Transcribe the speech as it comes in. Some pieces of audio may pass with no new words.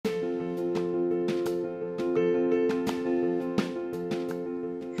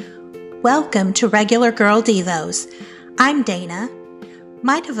Welcome to Regular Girl Devos. I'm Dana.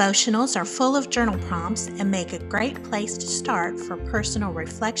 My devotionals are full of journal prompts and make a great place to start for personal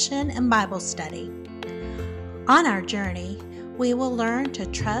reflection and Bible study. On our journey, we will learn to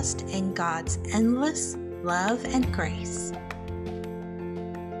trust in God's endless love and grace.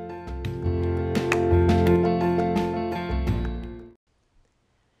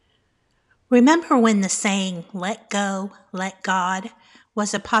 Remember when the saying, "Let go, let God,"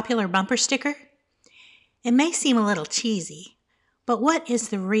 was a popular bumper sticker? It may seem a little cheesy, but what is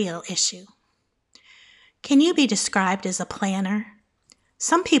the real issue? Can you be described as a planner?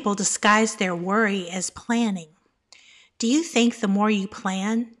 Some people disguise their worry as planning. Do you think the more you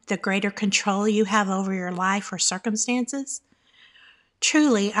plan, the greater control you have over your life or circumstances?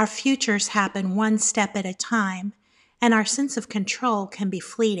 Truly, our futures happen one step at a time, and our sense of control can be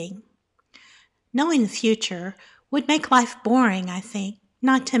fleeting. Knowing the future would make life boring, I think,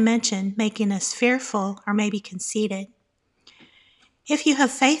 not to mention making us fearful or maybe conceited. If you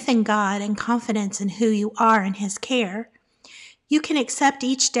have faith in God and confidence in who you are in His care, you can accept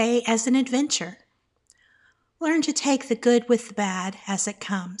each day as an adventure. Learn to take the good with the bad as it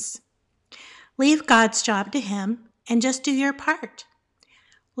comes. Leave God's job to Him and just do your part.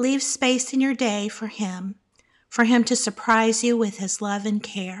 Leave space in your day for Him to surprise you with His love and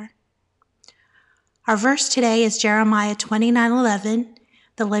care. Our verse today is Jeremiah 29:11,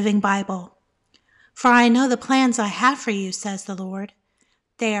 the Living Bible. "For I know the plans I have for you, says the Lord.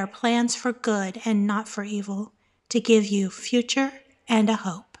 They are plans for good and not for evil, to give you future and a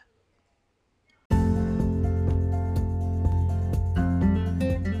hope."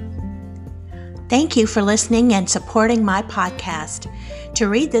 Thank you for listening and supporting my podcast. To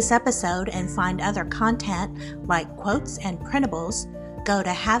read this episode and find other content like quotes and printables, go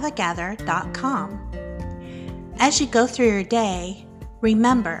to haveagather.com. As you go through your day,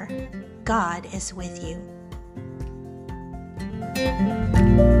 remember, God is with you.